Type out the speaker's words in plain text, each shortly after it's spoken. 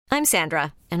I'm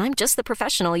Sandra, and I'm just the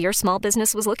professional your small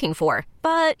business was looking for.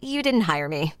 But you didn't hire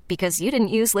me because you didn't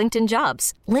use LinkedIn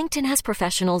Jobs. LinkedIn has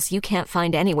professionals you can't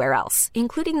find anywhere else,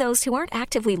 including those who aren't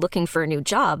actively looking for a new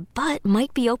job, but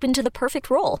might be open to the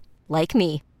perfect role, like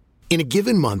me. In a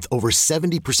given month, over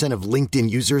 70% of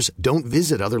LinkedIn users don't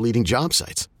visit other leading job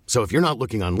sites. So if you're not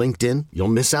looking on LinkedIn, you'll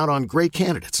miss out on great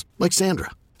candidates like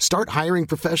Sandra. Start hiring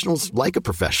professionals like a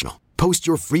professional. Post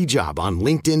your free job on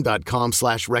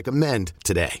linkedin.com/recommend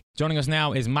today. Joining us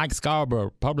now is Mike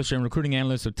Scarborough, publisher and recruiting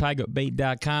analyst of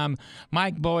TigerBait.com.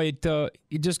 Mike, boy,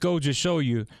 it just goes to show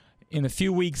you in a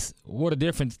few weeks what a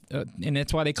difference, and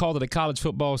that's why they called it a college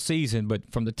football season.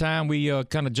 But from the time we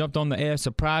kind of jumped on the air,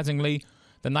 surprisingly,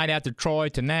 the night after Troy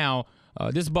to now,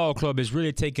 this ball club is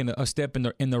really taking a step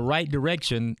in the right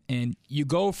direction. And you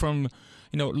go from,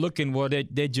 looking, well,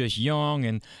 they're just young,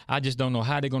 and I just don't know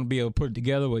how they're going to be able to put it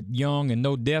together with young and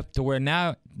no depth, to where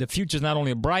now the future's not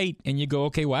only bright, and you go,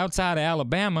 okay, well, outside of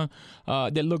Alabama,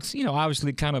 that looks,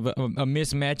 obviously kind of a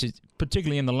mismatch,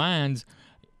 particularly in the lines.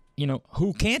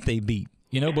 Who can't they beat?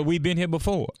 But we've been here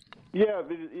before. Yeah,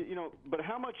 but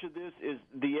how much of this is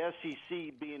the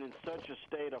SEC being in such a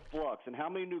state of flux, and how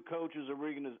many new coaches are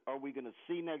we going to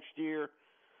see next year?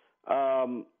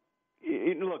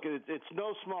 Look, it's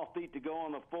no small feat to go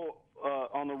on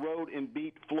the road and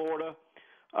beat Florida,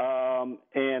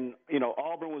 and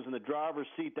Auburn was in the driver's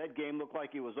seat. That game looked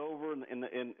like it was over in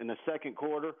the second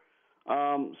quarter.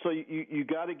 So you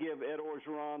got to give Ed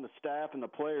Orgeron, the staff, and the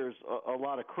players a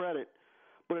lot of credit.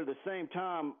 But at the same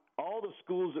time, all the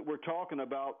schools that we're talking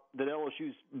about that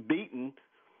LSU's beaten,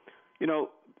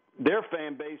 their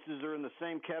fan bases are in the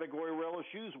same category where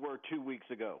LSU's were 2 weeks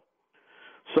ago.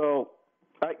 So,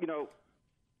 at the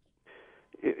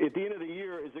end of the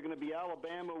year, is it going to be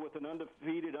Alabama with an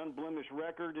undefeated, unblemished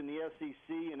record in the SEC,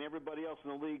 and everybody else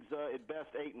in the league's at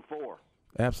best 8-4?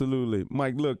 Absolutely.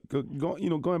 Mike, look,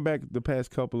 going back the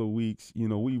past couple of weeks,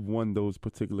 we've won those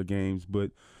particular games,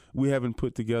 but we haven't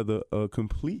put together a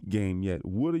complete game yet.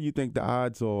 What do you think the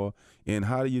odds are, and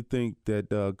how do you think that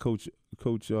Coach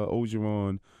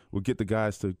Orgeron will get the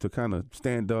guys to kind of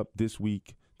stand up this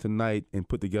week, tonight, and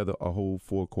put together a whole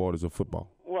 4 quarters of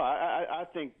football? Well, I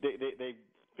think they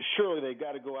surely they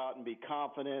got to go out and be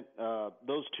confident.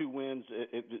 Those 2 wins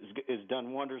is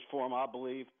done wonders for them, I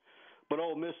believe. But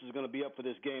Ole Miss is going to be up for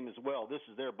this game as well. This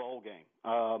is their bowl game.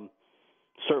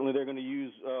 Certainly they're going to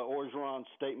use Orgeron's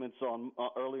statements on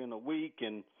early in the week,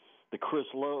 and the Chris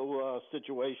Lowe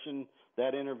situation,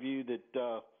 that interview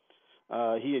that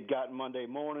he had gotten Monday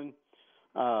morning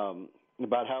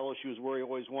about how LSU was where he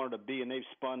always wanted to be, and they've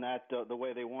spun that the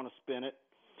way they want to spin it.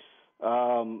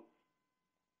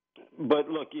 But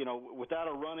look, without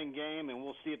a running game, and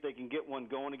we'll see if they can get one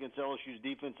going against LSU's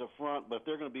defensive front, but if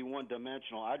they're going to be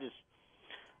one-dimensional,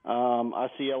 I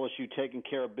see LSU taking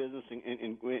care of business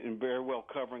and very well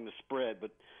covering the spread.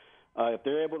 But if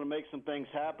they're able to make some things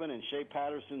happen, and Shea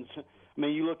Patterson's –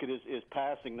 you look at his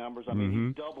passing numbers.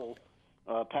 He's double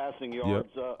passing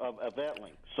yards of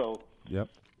Etling. So,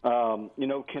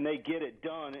 can they get it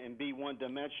done and be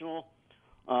one-dimensional,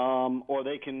 or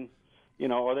they can –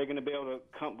 are they going to be able to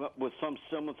come up with some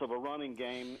semblance of a running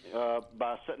game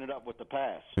by setting it up with the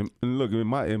pass? And look,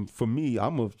 for me,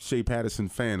 I'm a Shea Patterson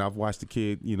fan. I've watched the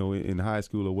kid, in high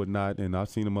school or whatnot, and I've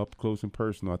seen him up close and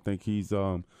personal. I think he's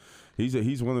one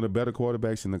of the better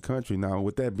quarterbacks in the country. Now,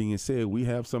 with that being said, we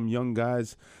have some young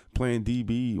guys playing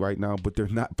DB right now, but they're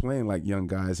not playing like young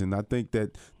guys, and I think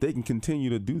that they can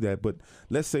continue to do that. But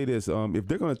let's say this, if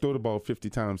they're going to throw the ball 50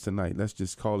 times tonight, let's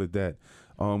just call it that.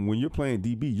 When you're playing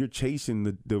DB, you're chasing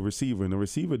the receiver, and the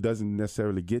receiver doesn't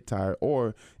necessarily get tired,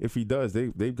 or if he does,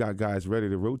 they've got guys ready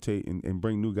to rotate and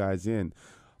bring new guys in.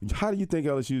 How do you think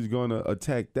LSU is going to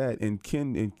attack that, and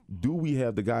do we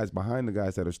have the guys behind the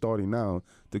guys that are starting now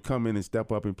to come in and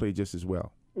step up and play just as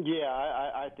well? Yeah,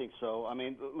 I think so.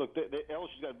 Look,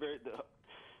 LSU's got the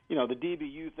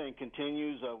DBU thing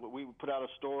continues. We put out a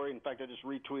story. In fact, I just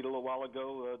retweeted a little while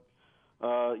ago,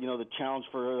 the challenge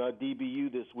for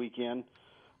DBU this weekend.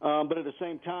 But at the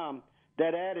same time,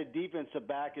 that added defensive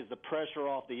back is the pressure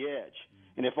off the edge.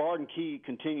 And if Arden Key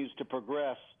continues to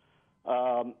progress,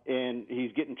 and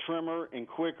he's getting trimmer and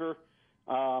quicker,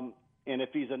 and if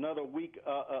he's another week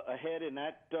ahead in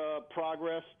that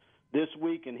progress this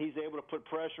week, and he's able to put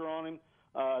pressure on him,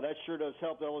 that sure does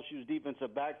help LSU's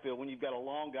defensive backfield when you've got a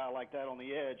long guy like that on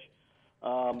the edge.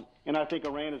 And I think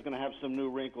Iran is going to have some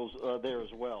new wrinkles there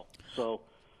as well. So,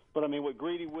 but with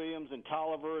Greedy Williams and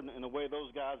Tolliver and the way those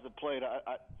guys have played,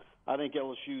 I think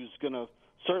LSU's going to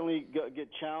certainly get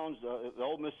challenged. The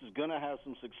Ole Miss is going to have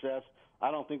some success.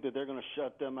 I don't think that they're going to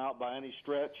shut them out by any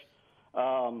stretch.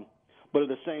 but at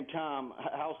the same time,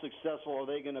 how successful are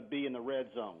they going to be in the red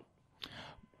zone?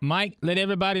 Mike, let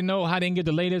everybody know how they can get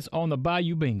the latest on the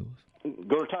Bayou Bengals.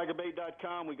 Go to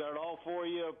TigerBait.com. We got it all for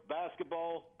you.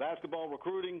 Basketball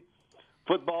recruiting,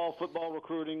 football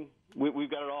recruiting. We've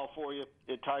got it all for you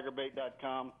at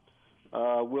TigerBait.com.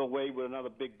 Will Wade with another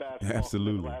big basketball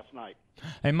Absolutely. last night.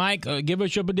 Hey, Mike, give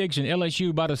us your prediction. LSU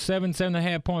about a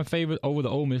 7.5 point favorite over the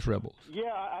Ole Miss Rebels.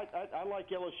 Yeah, I like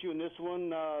LSU in this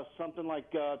one. Something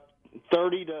like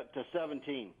 30 to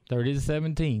 17. 30 to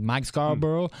 17. Mike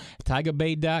Scarborough,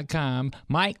 TigerBait.com.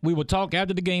 Mike, we will talk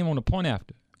after the game on the Point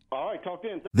After. All right, talk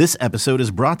then. This episode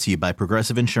is brought to you by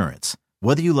Progressive Insurance.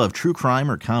 Whether you love true crime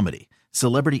or comedy,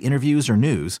 celebrity interviews or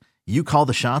news, you call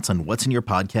the shots on what's in your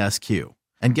podcast queue.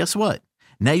 And guess what?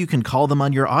 Now you can call them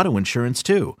on your auto insurance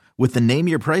too with the Name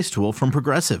Your Price tool from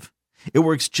Progressive. It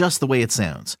works just the way it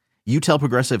sounds. You tell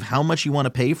Progressive how much you want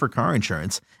to pay for car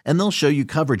insurance, and they'll show you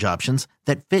coverage options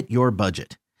that fit your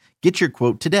budget. Get your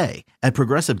quote today at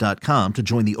Progressive.com to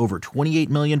join the over 28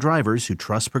 million drivers who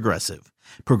trust Progressive.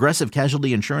 Progressive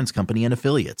Casualty Insurance Company and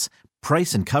Affiliates.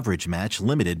 Price and coverage match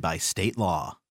limited by state law.